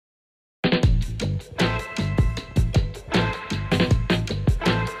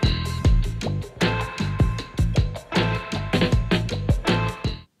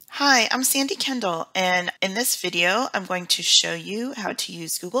Hi, I'm Sandy Kendall, and in this video, I'm going to show you how to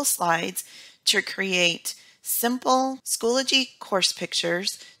use Google Slides to create simple Schoology course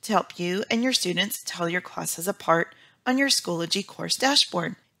pictures to help you and your students tell your classes apart on your Schoology Course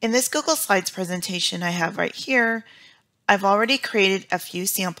Dashboard. In this Google Slides presentation I have right here, I've already created a few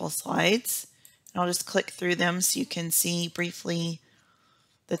sample slides. I'll just click through them so you can see briefly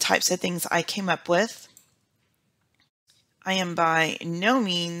the types of things I came up with. I am by no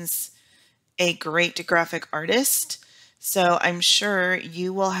means a great graphic artist, so I'm sure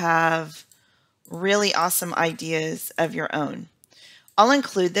you will have really awesome ideas of your own. I'll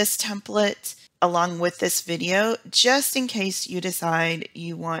include this template along with this video just in case you decide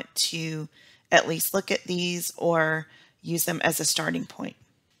you want to at least look at these or use them as a starting point.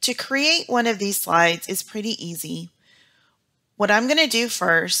 To create one of these slides is pretty easy. What I'm going to do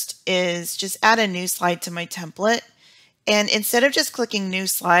first is just add a new slide to my template. And instead of just clicking new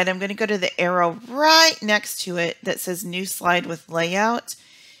slide, I'm going to go to the arrow right next to it that says new slide with layout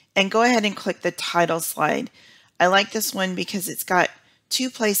and go ahead and click the title slide. I like this one because it's got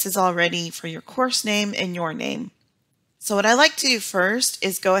two places already for your course name and your name. So what I like to do first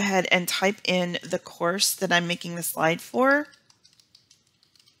is go ahead and type in the course that I'm making the slide for.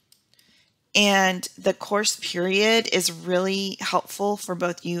 And the course period is really helpful for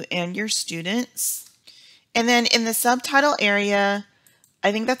both you and your students. And then in the subtitle area,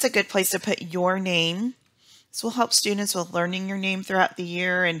 I think that's a good place to put your name. This will help students with learning your name throughout the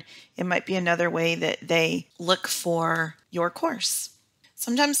year, and it might be another way that they look for your course.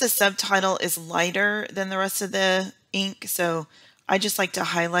 Sometimes the subtitle is lighter than the rest of the ink, so I just like to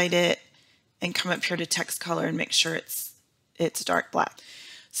highlight it and come up here to text color and make sure it's dark black.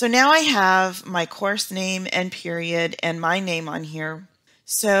 So now I have my course name and period and my name on here.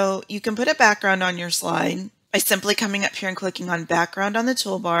 So you can put a background on your slide by simply coming up here and clicking on background on the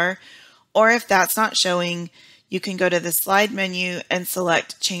toolbar, or if that's not showing, you can go to the slide menu and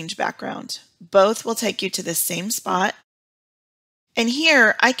select change background. Both will take you to the same spot. And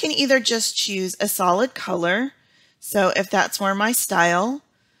here I can either just choose a solid color. So if that's more my style,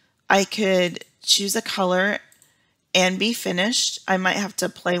 I could choose a color and be finished. I might have to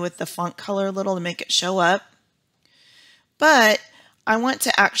play with the font color a little to make it show up. But I want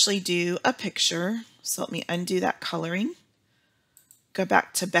to actually do a picture, so let me undo that coloring. Go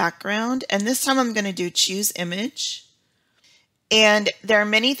back to background, and this time I'm going to do choose image. And there are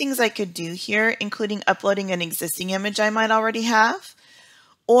many things I could do here, including uploading an existing image I might already have.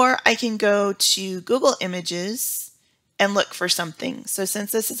 Or I can go to Google Images and look for something. So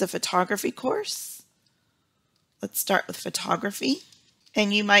since this is a photography course, let's start with photography.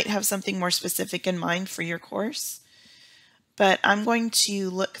 And you might have something more specific in mind for your course. But I'm going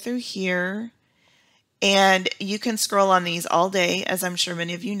to look through here, and you can scroll on these all day, as I'm sure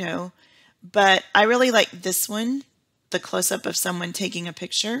many of you know, but I really like this one, the close-up of someone taking a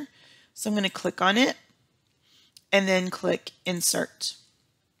picture. So I'm going to click on it and then click Insert.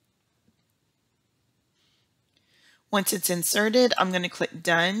 Once it's inserted, I'm going to click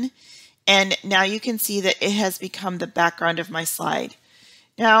Done, and now you can see that it has become the background of my slide.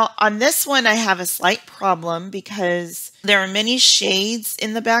 Now on this one I have a slight problem because there are many shades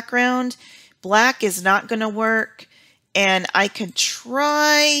in the background. Black is not going to work, and I could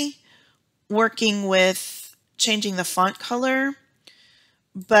try working with changing the font color,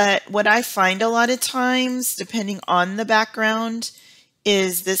 but what I find a lot of times, depending on the background,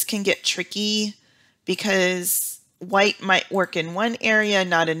 is this can get tricky because white might work in one area,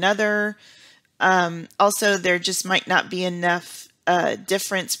 not another. Also, there just might not be enough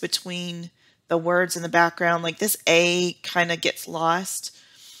difference between the words in the background. Like this A kind of gets lost.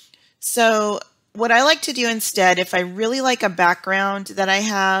 So what I like to do instead, if I really like a background that I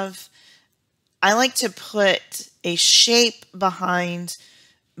have, I like to put a shape behind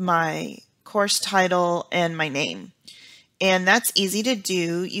my course title and my name. And that's easy to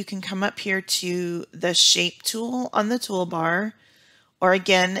do. You can come up here to the shape tool on the toolbar, or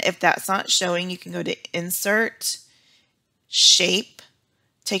again, if that's not showing, you can go to Insert, Shape,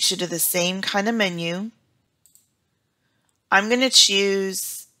 takes you to the same kind of menu. I'm going to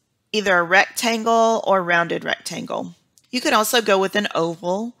choose either a rectangle or rounded rectangle. You could also go with an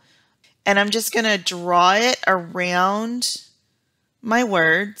oval, and I'm just going to draw it around my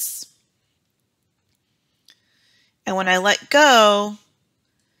words. And when I let go,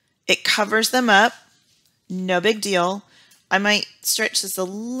 it covers them up. No big deal. I might stretch this a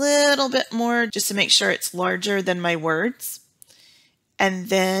little bit more just to make sure it's larger than my words. And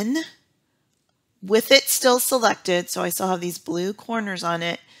then with it still selected, so I still have these blue corners on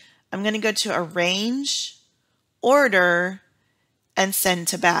it, I'm going to go to Arrange, Order, and Send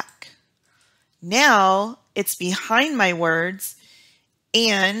to Back. Now it's behind my words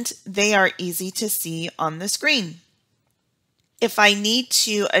and they are easy to see on the screen. If I need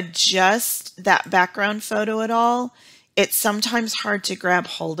to adjust that background photo at all, it's sometimes hard to grab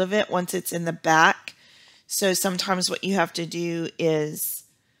hold of it once it's in the back. So sometimes what you have to do is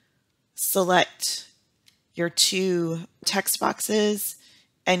select your two text boxes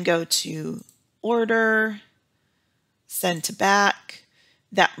and go to Order, Send to Back.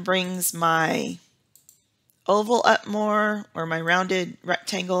 That brings my oval up more, or my rounded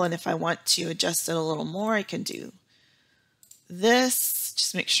rectangle, and if I want to adjust it a little more, I can do this.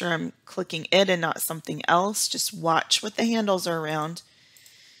 Just make sure I'm clicking it and not something else. Just watch what the handles are around.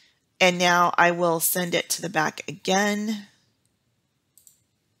 And now I will send it to the back again.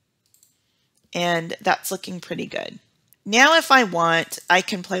 And that's looking pretty good. Now if I want, I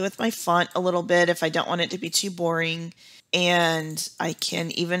can play with my font a little bit if I don't want it to be too boring. And I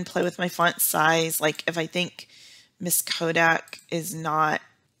can even play with my font size. Like if I think Miss Kodak is not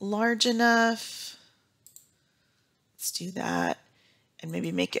large enough, let's do that and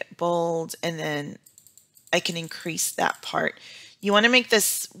maybe make it bold, and then I can increase that part. You want to make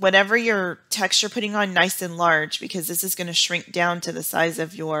this, whatever your text you're putting on, nice and large, because this is going to shrink down to the size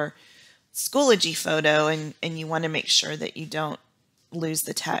of your Schoology photo, and you want to make sure that you don't lose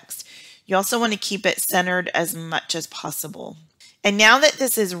the text. You also want to keep it centered as much as possible. And now that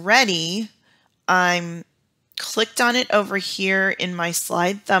this is ready, I'm clicked on it over here in my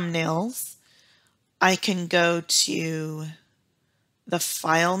slide thumbnails. I can go to the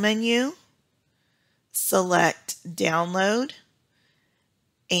File menu, select Download,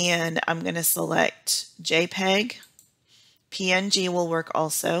 and I'm going to select JPEG. PNG will work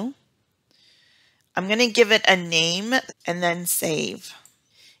also. I'm going to give it a name and then save.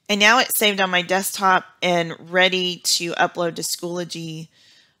 And now it's saved on my desktop and ready to upload to Schoology,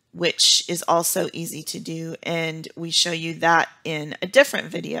 which is also easy to do, and we show you that in a different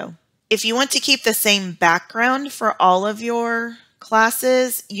video. If you want to keep the same background for all of your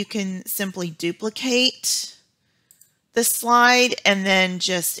classes, you can simply duplicate the slide and then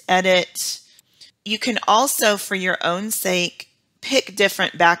just edit. You can also, for your own sake, pick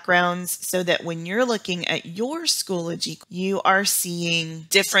different backgrounds so that when you're looking at your Schoology, you are seeing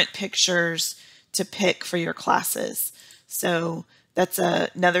different pictures to pick for your classes. So that's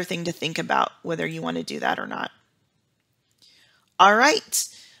another thing to think about, whether you want to do that or not. All right.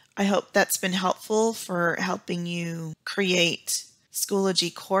 I hope that's been helpful for helping you create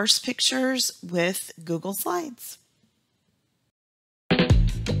Schoology course pictures with Google Slides.